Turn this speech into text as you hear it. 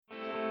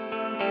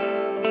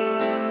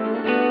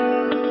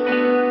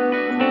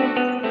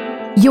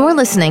You're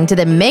listening to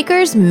the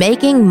Makers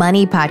Making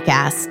Money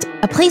podcast,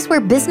 a place where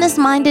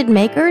business-minded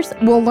makers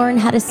will learn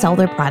how to sell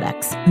their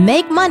products,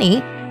 make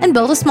money, and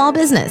build a small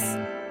business.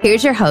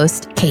 Here's your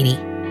host, Katie.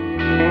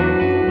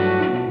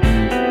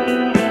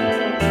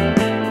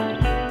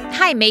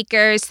 Hi,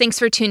 makers. Thanks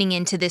for tuning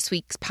in to this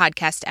week's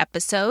podcast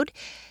episode.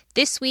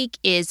 This week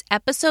is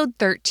episode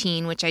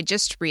 13, which I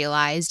just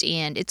realized,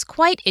 and it's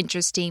quite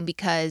interesting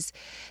because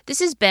this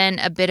has been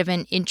a bit of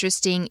an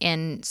interesting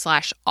and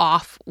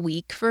 /off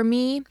week for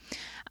me.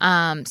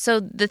 So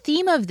the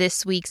theme of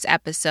this week's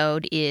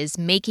episode is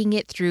making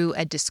it through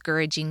a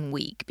discouraging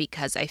week,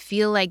 because I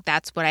feel like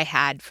that's what I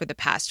had for the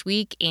past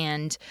week,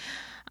 and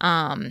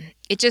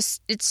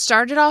it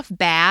started off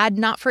bad,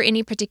 not for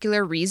any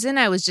particular reason.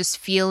 I was just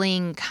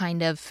feeling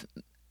kind of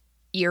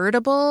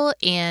irritable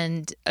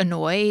and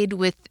annoyed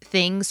with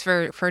things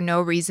for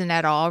no reason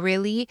at all,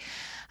 really.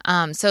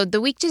 So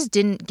the week just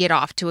didn't get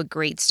off to a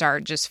great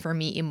start, just for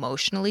me,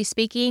 emotionally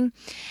speaking.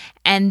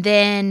 And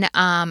then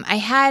I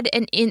had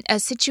a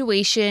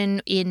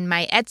situation in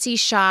my Etsy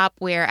shop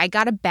where I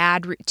got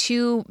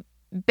two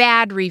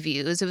bad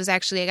reviews. It was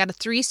actually, I got a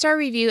 3-star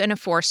review and a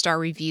 4-star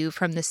review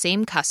from the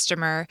same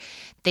customer.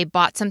 They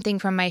bought something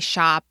from my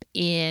shop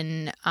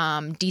in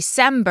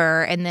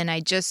December, and then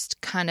I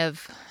just kind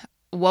of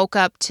woke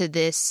up to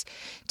these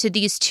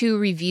 2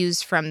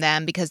 reviews from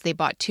them because they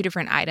bought 2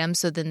 different items,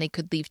 so then they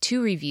could leave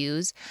 2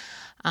 reviews.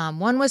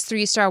 One was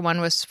 3-star,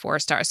 one was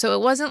 4-star. So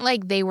it wasn't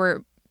like they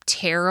were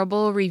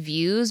terrible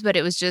reviews, but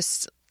it was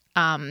just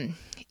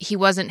he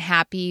wasn't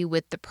happy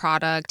with the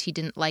product. He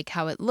didn't like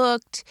how it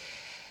looked.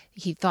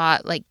 He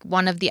thought, like,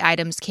 one of the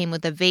items came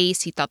with a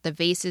vase. He thought the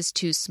vase is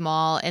too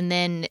small. And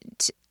then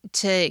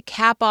to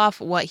cap off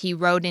what he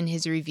wrote in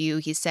his review,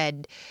 he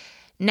said,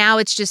 "Now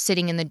it's just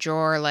sitting in the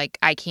drawer, like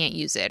I can't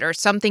use it," or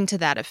something to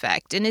that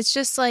effect. And it's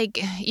just like,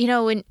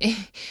 when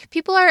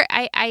people are,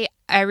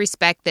 I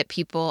respect that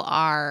people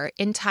are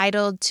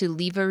entitled to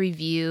leave a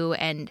review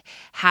and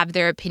have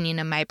their opinion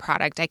of my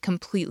product. I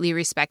completely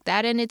respect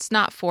that, and it's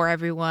not for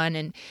everyone,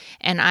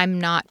 and I'm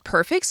not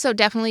perfect, so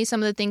definitely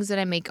some of the things that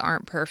I make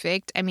aren't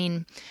perfect. I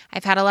mean,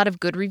 I've had a lot of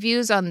good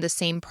reviews on the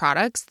same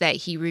products that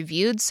he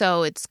reviewed,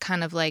 so it's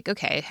kind of like,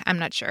 okay, I'm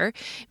not sure.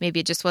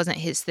 Maybe it just wasn't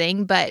his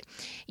thing, but,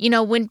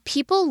 when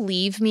people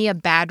leave me a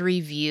bad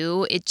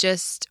review,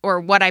 or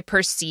what I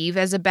perceive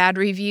as a bad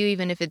review,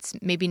 even if it's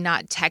maybe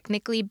not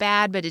technically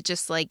bad, but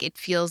it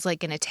feels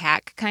like an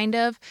attack, kind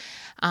of.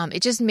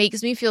 It just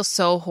makes me feel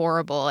so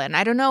horrible. And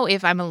I don't know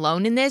if I'm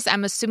alone in this.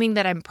 I'm assuming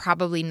that I'm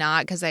probably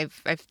not, because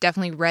I've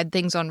definitely read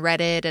things on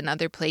Reddit and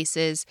other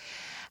places.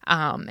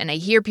 And I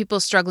hear people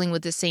struggling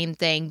with the same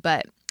thing,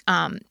 but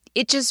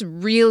it just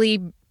really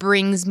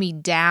brings me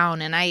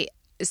down. And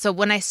so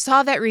when I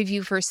saw that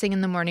review first thing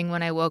in the morning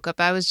when I woke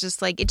up, I was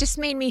just like, it just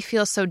made me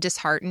feel so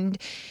disheartened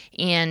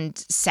and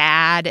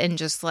sad, and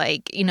just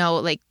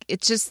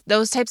it's just,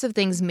 those types of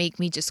things make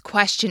me just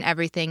question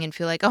everything and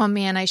feel like, oh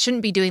man, I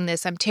shouldn't be doing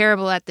this. I'm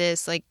terrible at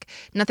this. Like,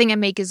 nothing I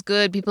make is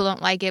good. People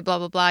don't like it, blah,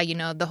 blah, blah.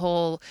 The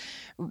whole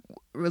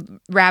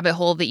rabbit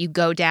hole that you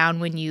go down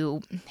when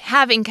you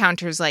have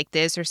encounters like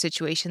this or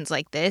situations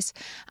like this.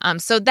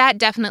 So that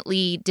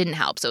definitely didn't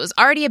help. So it was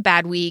already a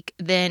bad week.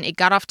 Then it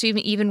got off to an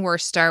even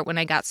worse start when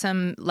I got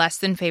some less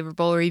than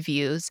favorable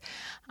reviews.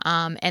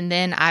 And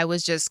then I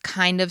was just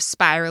kind of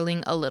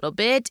spiraling a little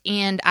bit,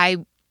 and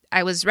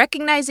I was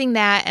recognizing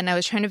that, and I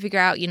was trying to figure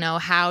out,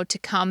 how to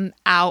come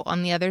out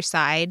on the other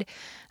side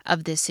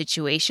of this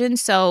situation.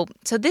 So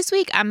this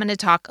week I'm going to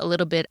talk a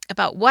little bit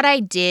about what I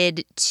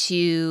did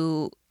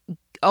to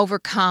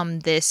overcome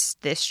this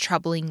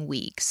troubling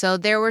week. So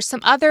there were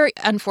some other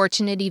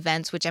unfortunate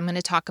events, which I'm going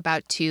to talk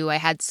about too. I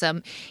had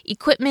some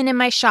equipment in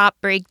my shop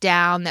break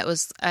down that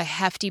was a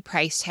hefty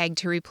price tag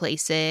to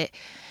replace it.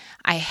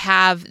 I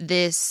have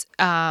this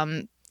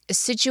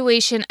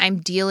situation I'm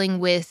dealing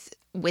with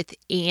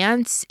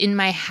ants in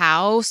my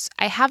house.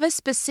 I have a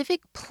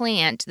specific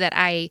plant that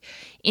I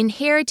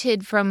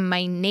inherited from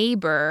my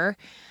neighbor,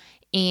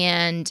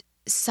 and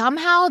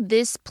somehow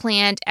this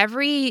plant,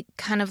 every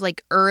kind of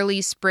like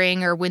early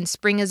spring, or when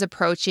spring is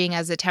approaching,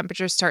 as the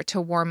temperatures start to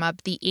warm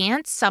up, the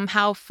ants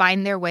somehow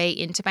find their way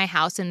into my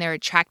house and they're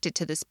attracted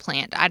to this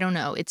plant. I don't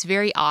know. It's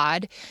very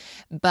odd,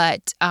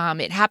 but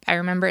I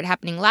remember it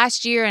happening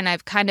last year, and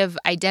I've kind of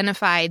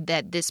identified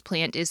that this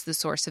plant is the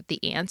source of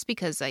the ants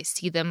because I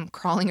see them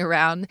crawling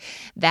around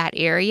that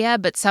area,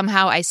 but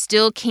somehow I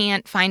still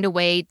can't find a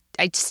way.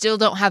 I still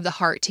don't have the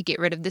heart to get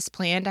rid of this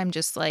plant. I'm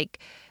just like,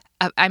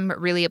 I'm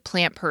really a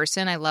plant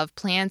person. I love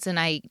plants, and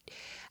I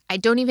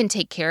don't even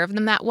take care of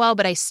them that well,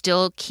 but I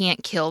still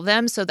can't kill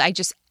them. So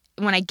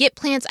when I get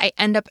plants, I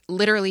end up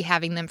literally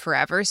having them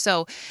forever.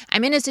 So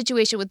I'm in a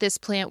situation with this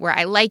plant where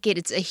I like it.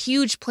 It's a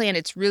huge plant.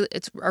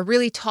 It's a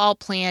really tall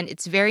plant.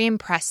 It's very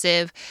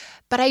impressive,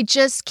 but I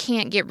just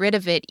can't get rid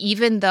of it,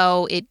 even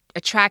though it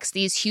attracts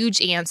these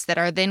huge ants that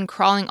are then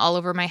crawling all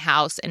over my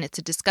house, and it's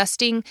a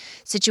disgusting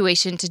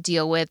situation to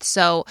deal with.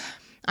 So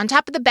on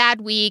top of the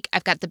bad week,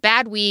 I've got the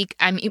bad week.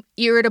 I'm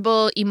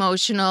irritable,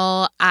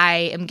 emotional.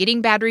 I am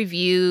getting bad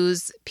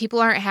reviews. People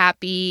aren't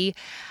happy.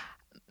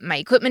 my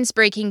equipment's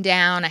breaking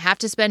down. I have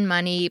to spend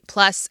money.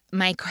 Plus,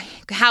 my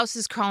house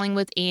is crawling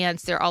with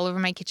ants. They're all over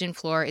my kitchen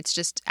floor. It's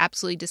just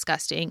absolutely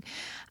disgusting.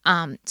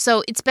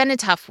 So it's been a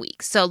tough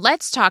week. So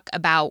let's talk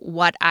about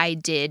what I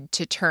did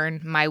to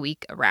turn my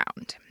week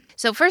around.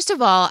 So first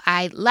of all,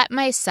 I let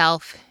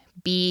myself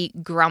be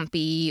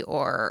grumpy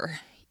or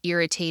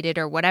irritated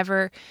or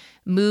whatever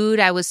mood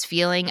I was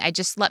feeling. I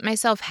just let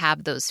myself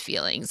have those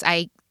feelings.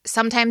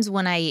 Sometimes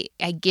when I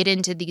get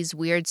into these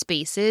weird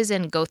spaces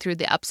and go through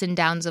the ups and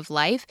downs of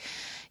life,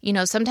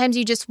 sometimes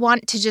you just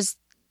want to just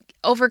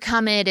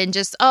overcome it and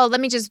just,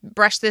 let me just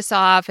brush this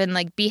off and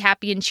like be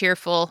happy and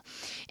cheerful.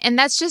 And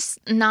that's just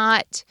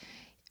not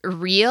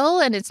real,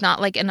 and it's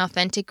not like an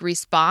authentic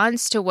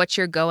response to what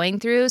you're going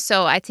through.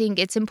 So I think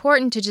it's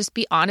important to just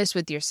be honest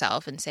with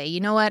yourself and say, you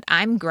know what,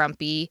 I'm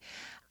grumpy.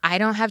 I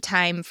don't have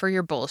time for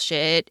your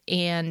bullshit,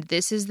 and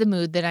this is the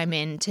mood that I'm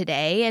in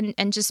today,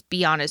 and just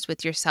be honest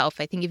with yourself.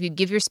 I think if you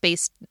give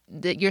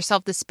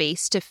yourself the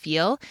space to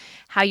feel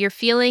how you're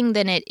feeling,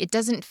 then it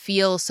doesn't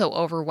feel so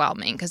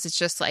overwhelming, because it's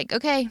just like,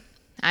 okay,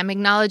 I'm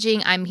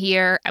acknowledging I'm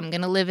here, I'm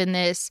going to live in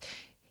this,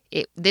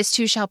 this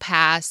too shall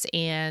pass,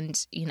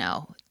 and,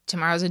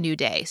 tomorrow's a new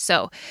day.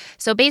 So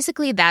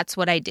basically that's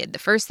what I did. The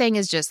first thing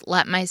is just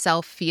let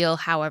myself feel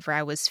however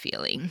I was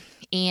feeling.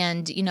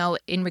 And,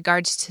 in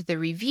regards to the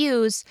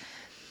reviews,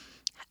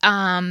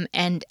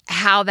 and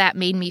how that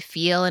made me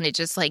feel, and it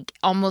just like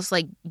almost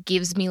like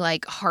gives me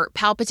like heart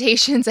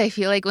palpitations, I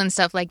feel like, when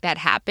stuff like that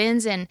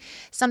happens. And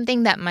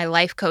something that my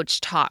life coach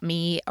taught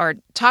me or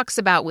talks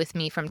about with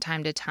me from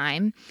time to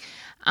time,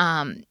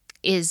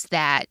 is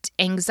that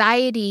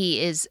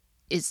anxiety is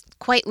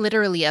quite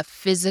literally a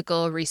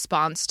physical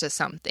response to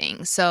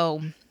something.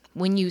 So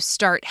when you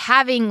start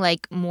having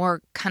like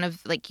more kind of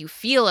like you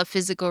feel a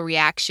physical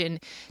reaction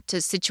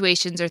to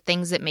situations or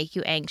things that make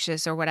you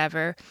anxious or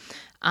whatever,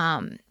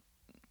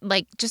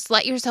 like just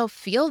let yourself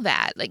feel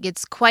that. Like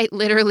it's quite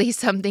literally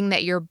something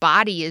that your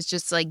body is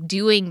just like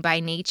doing by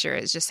nature,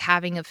 is just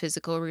having a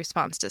physical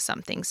response to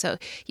something. So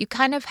you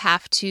kind of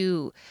have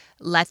to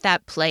let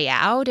that play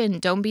out, and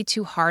don't be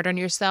too hard on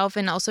yourself,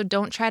 and also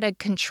don't try to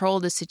control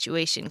the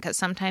situation, because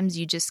sometimes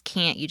you just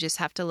can't. You just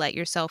have to let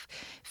yourself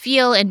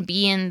feel and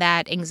be in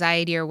that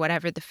anxiety or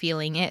whatever the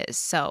feeling is.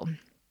 So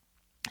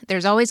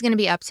there's always going to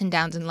be ups and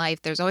downs in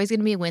life. There's always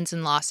going to be wins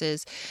and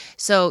losses.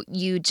 So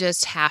you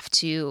just have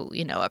to,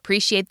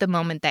 appreciate the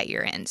moment that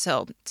you're in.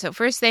 So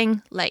first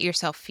thing, let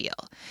yourself feel.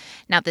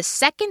 Now, the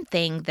second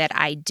thing that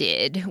I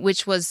did,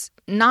 which was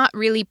not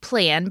really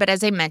planned, but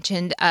as I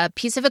mentioned, a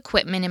piece of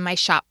equipment in my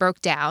shop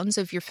broke down.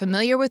 So if you're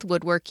familiar with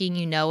woodworking,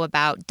 you know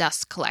about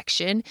dust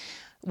collection.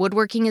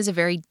 Woodworking is a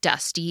very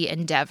dusty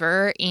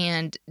endeavor,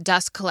 and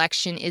dust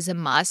collection is a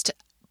must.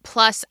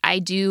 Plus, I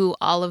do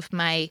all of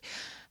my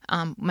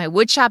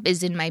wood shop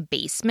is in my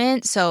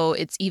basement, so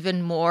it's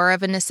even more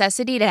of a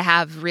necessity to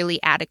have really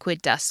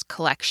adequate dust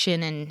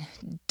collection and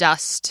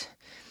dust,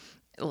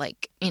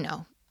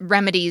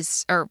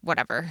 remedies or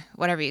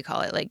whatever you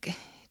call it, like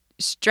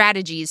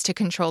strategies to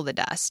control the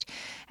dust.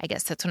 I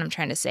guess that's what I'm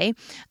trying to say.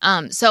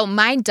 So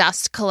my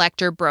dust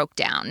collector broke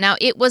down. Now,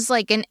 it was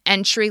like an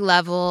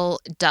entry-level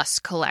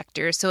dust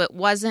collector, so it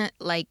wasn't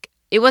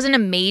a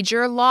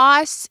major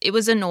loss. It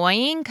was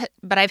annoying,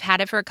 but I've had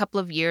it for a couple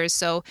of years,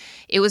 so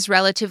it was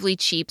relatively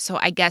cheap. So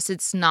I guess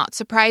it's not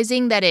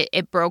surprising that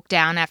it broke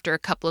down after a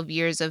couple of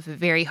years of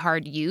very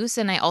hard use,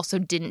 and I also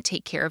didn't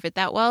take care of it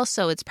that well,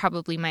 so it's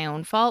probably my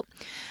own fault.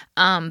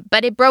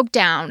 But it broke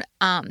down.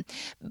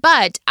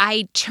 But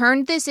I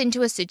turned this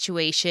into a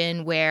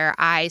situation where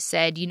I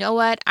said, you know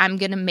what, I'm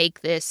going to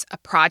make this a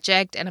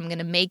project, and I'm going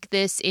to make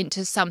this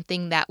into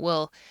something that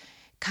will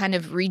kind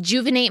of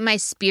rejuvenate my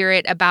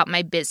spirit about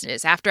my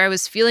business. After I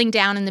was feeling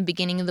down in the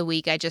beginning of the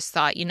week, I just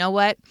thought, you know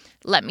what,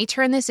 let me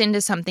turn this into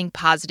something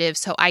positive.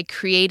 So I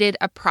created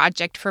a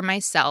project for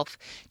myself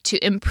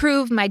to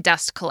improve my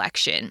dust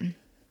collection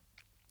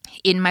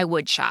in my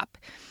wood shop.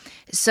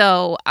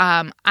 So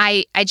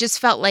I just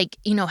felt like,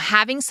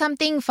 having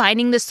something,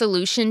 finding the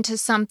solution to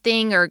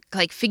something, or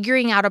like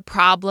figuring out a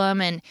problem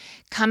and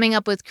coming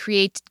up with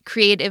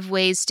creative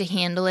ways to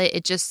handle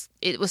it.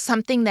 It was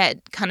something that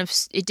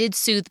it did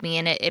soothe me,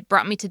 and it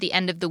brought me to the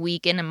end of the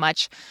week in a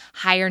much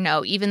higher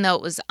note. Even though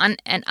it was an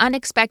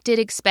unexpected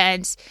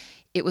expense,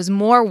 it was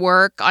more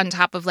work on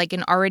top of like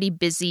an already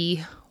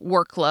busy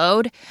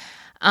workload.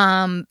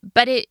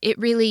 But it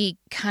really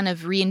kind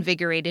of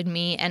reinvigorated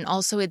me. And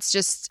also it's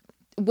just,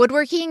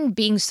 woodworking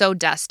being so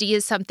dusty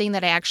is something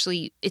that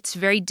it's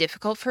very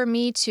difficult for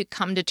me to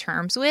come to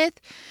terms with.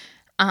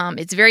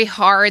 It's very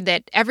hard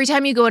that every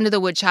time you go into the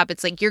wood shop,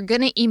 it's like you're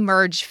going to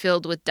emerge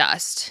filled with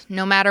dust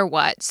no matter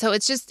what. So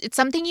it's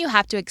something you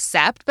have to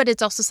accept, but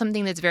it's also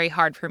something that's very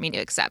hard for me to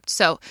accept.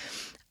 So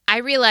I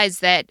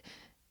realized that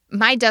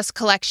my dust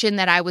collection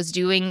that I was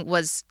doing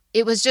was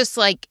just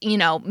like,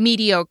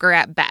 mediocre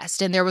at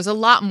best. And there was a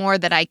lot more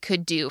that I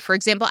could do. For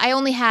example, I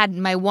only had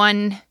my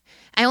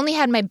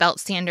belt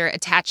sander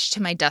attached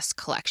to my dust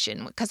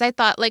collection, because I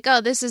thought like,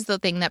 oh, this is the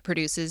thing that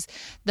produces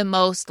the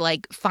most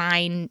like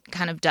fine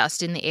kind of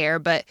dust in the air.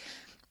 But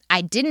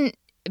I didn't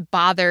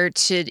bother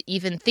to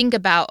even think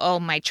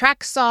about, my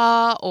track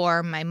saw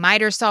or my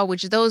miter saw,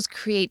 which those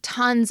create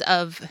tons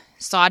of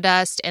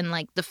sawdust and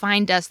like the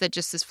fine dust that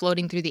just is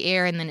floating through the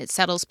air and then it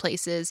settles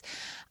places.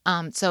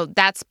 So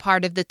that's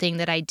part of the thing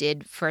that I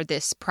did for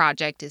this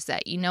project is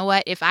that, you know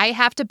what, if I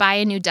have to buy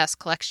a new dust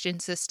collection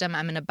system,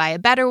 I'm going to buy a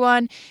better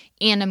one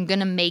and I'm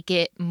going to make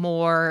it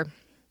more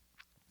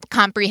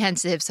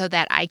comprehensive so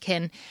that I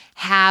can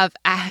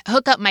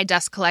hook up my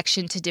dust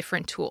collection to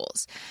different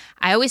tools.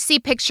 I always see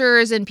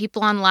pictures and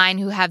people online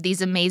who have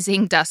these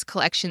amazing dust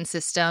collection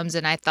systems,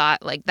 and I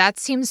thought, like, that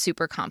seems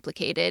super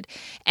complicated.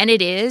 And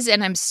it is,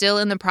 and I'm still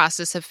in the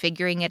process of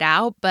figuring it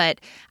out, but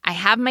I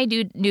have my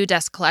new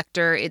dust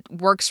collector. It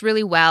works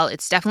really well.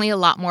 It's definitely a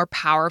lot more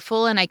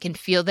powerful, and I can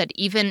feel that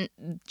even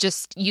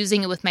just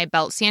using it with my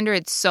belt sander,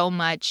 it's so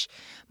much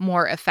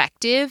more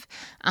effective.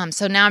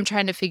 So now I'm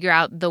trying to figure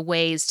out the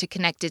ways to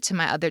connect it to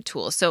my other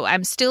tools. So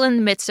I'm still in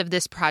the midst of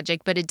this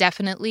project, but it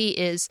definitely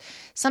is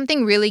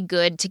something really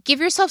good to give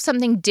yourself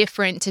something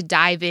different to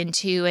dive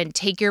into and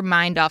take your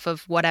mind off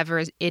of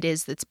whatever it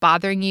is that's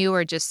bothering you,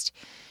 or just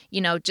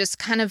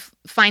kind of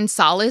find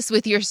solace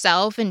with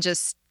yourself and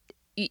just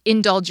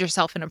indulge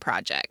yourself in a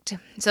project.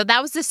 So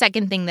that was the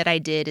second thing that I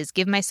did, is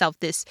give myself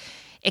this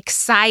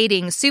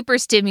exciting, super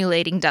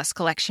stimulating dust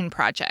collection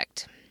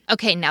project.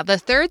 Okay, now the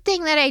third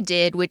thing that I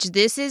did, which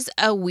this is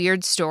a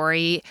weird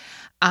story,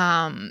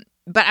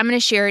 but I'm going to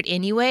share it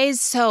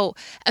anyways. So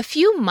a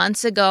few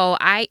months ago,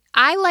 I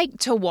like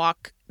to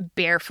walk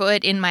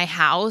barefoot in my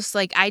house.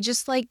 Like, I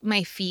just like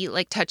my feet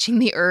like touching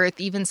the earth.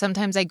 Even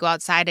sometimes I go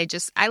outside,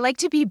 I like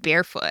to be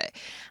barefoot.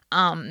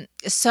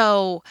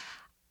 So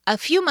a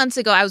few months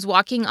ago, I was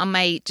walking on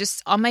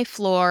my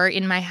floor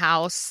in my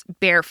house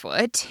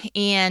barefoot,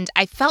 and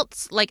I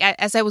felt like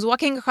as I was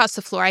walking across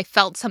the floor, I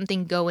felt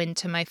something go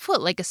into my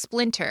foot, like a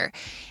splinter,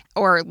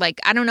 or like,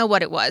 I don't know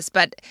what it was,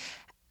 but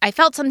I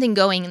felt something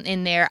going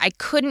in there. I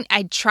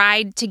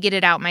tried to get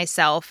it out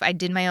myself. I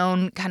did my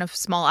own kind of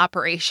small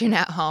operation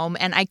at home,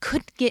 and I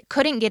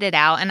couldn't get it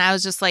out. And I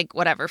was just like,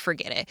 whatever,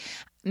 forget it.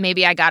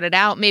 Maybe I got it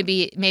out.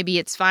 Maybe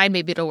it's fine.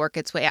 Maybe it'll work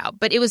its way out.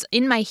 But it was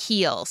in my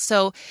heel.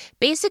 So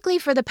basically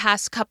for the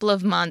past couple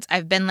of months,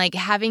 I've been like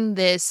having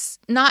this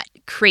not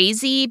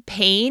crazy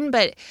pain,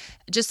 but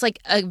just like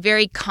a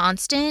very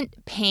constant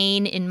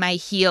pain in my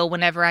heel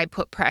whenever I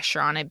put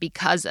pressure on it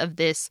because of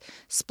this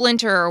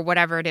splinter or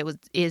whatever it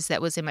is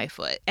that was in my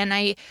foot. And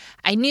I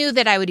knew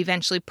that I would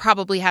eventually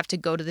probably have to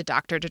go to the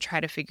doctor to try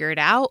to figure it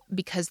out,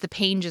 because the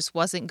pain just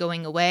wasn't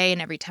going away.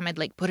 And every time I'd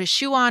like put a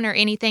shoe on or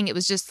anything, it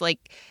was just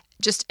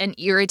an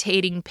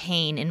irritating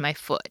pain in my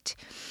foot.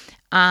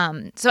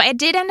 So I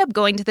did end up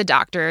going to the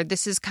doctor.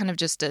 This is kind of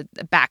just a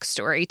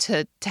backstory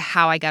to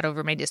how I got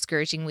over my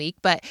discouraging week.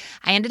 But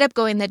I ended up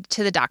going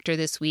to the doctor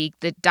this week.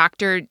 The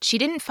doctor, she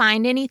didn't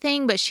find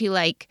anything, but she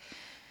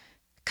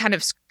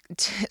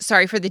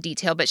sorry for the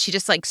detail, but she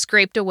just like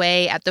scraped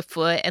away at the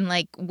foot, and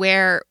like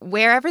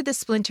wherever the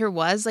splinter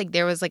was, like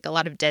there was like a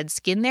lot of dead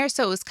skin there.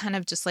 So it was kind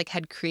of just like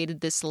had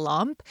created this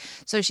lump.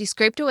 So she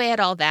scraped away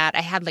at all that.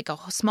 I had like a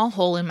small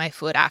hole in my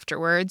foot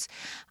afterwards.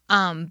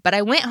 But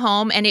I went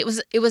home, and it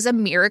was a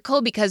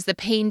miracle because the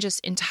pain just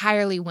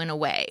entirely went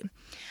away.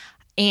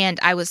 And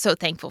I was so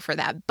thankful for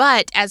that.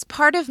 But as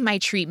part of my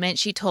treatment,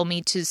 she told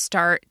me to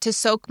start to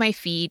soak my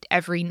feet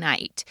every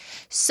night.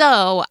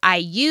 So I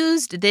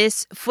used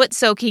this foot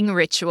soaking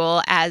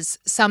ritual as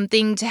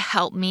something to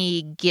help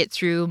me get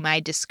through my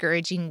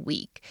discouraging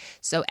week.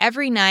 So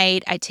every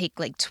night I take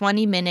like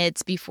 20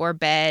 minutes before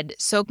bed,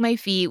 soak my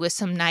feet with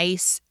some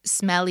nice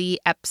smelly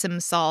Epsom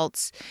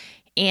salts.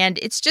 And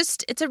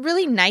it's a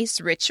really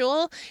nice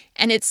ritual,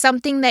 and it's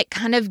something that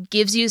kind of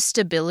gives you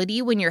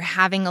stability when you're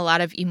having a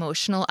lot of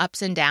emotional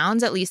ups and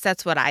downs. At least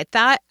that's what I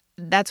thought.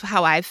 That's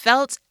how I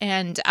felt.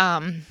 And,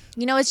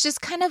 it's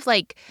just kind of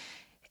like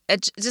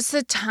just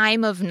a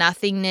time of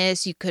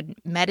nothingness. You could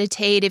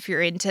meditate if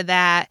you're into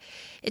that.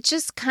 It's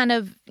just kind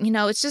of,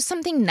 it's just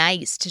something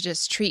nice to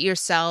just treat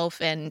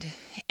yourself and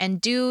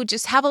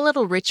just have a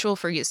little ritual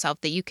for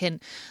yourself that you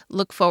can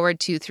look forward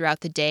to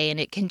throughout the day. And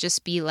it can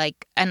just be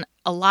like an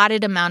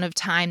allotted amount of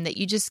time that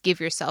you just give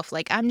yourself,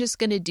 like, I'm just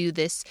going to do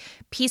this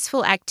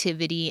peaceful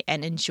activity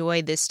and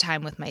enjoy this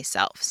time with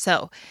myself.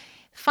 So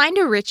find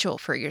a ritual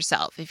for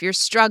yourself. If you're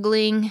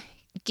struggling,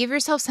 give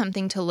yourself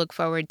something to look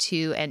forward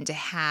to and to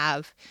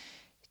have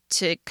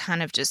to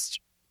kind of just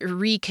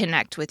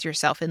reconnect with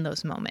yourself in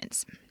those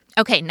moments.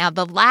 Okay, now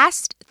the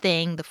last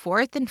thing, the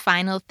fourth and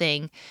final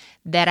thing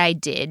that I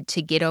did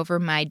to get over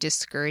my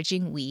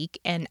discouraging week,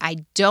 and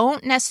I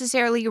don't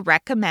necessarily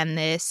recommend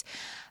this,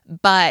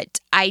 but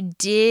I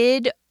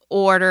did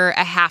order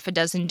a half a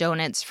dozen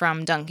donuts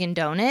from Dunkin'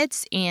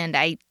 Donuts, and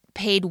I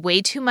paid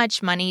way too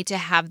much money to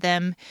have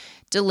them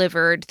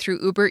delivered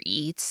through Uber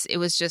Eats. It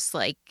was just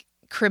like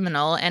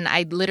criminal, and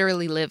I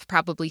literally live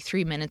probably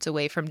 3 minutes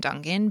away from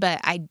Dunkin',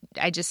 but I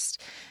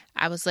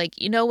was like,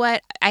 you know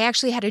what? I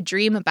actually had a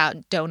dream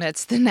about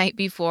donuts the night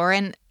before,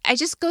 and I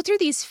just go through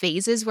these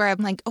phases where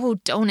I'm like, oh,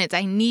 donuts,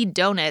 I need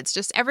donuts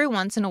just every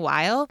once in a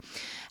while.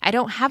 I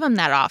don't have them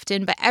that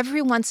often, but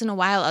every once in a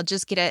while I'll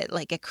just get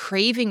a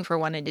craving for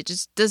one and it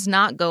just does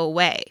not go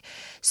away.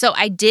 So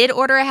I did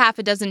order a half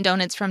a dozen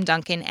donuts from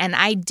Dunkin' and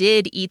I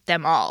did eat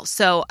them all.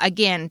 So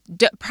again,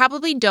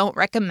 probably don't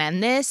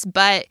recommend this,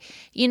 but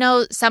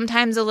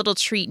sometimes a little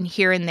treat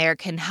here and there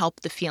can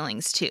help the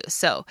feelings too.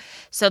 So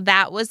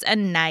that was a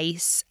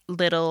nice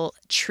little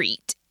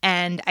treat.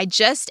 And I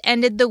just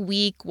ended the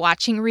week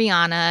watching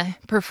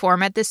Rihanna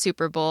perform at the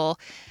Super Bowl.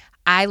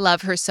 I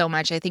love her so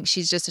much. I think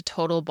she's just a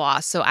total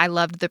boss. So I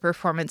loved the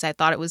performance. I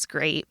thought it was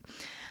great.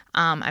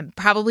 I'm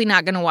probably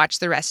not going to watch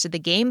the rest of the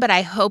game, but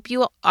I hope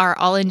you are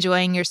all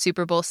enjoying your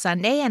Super Bowl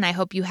Sunday, and I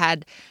hope you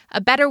had a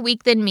better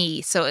week than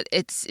me. So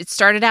it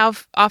started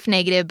off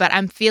negative, but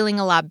I'm feeling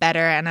a lot better,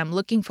 and I'm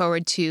looking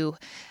forward to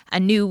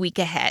a new week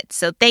ahead.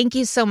 So thank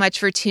you so much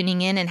for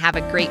tuning in, and have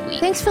a great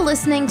week. Thanks for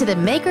listening to the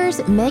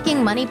Makers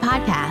Making Money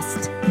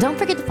podcast. Don't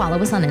forget to follow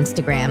us on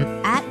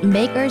Instagram at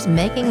Makers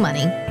Making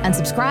Money, and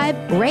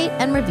subscribe, rate,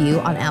 and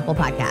review on Apple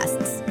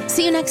Podcasts.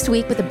 See you next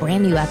week with a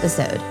brand new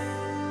episode.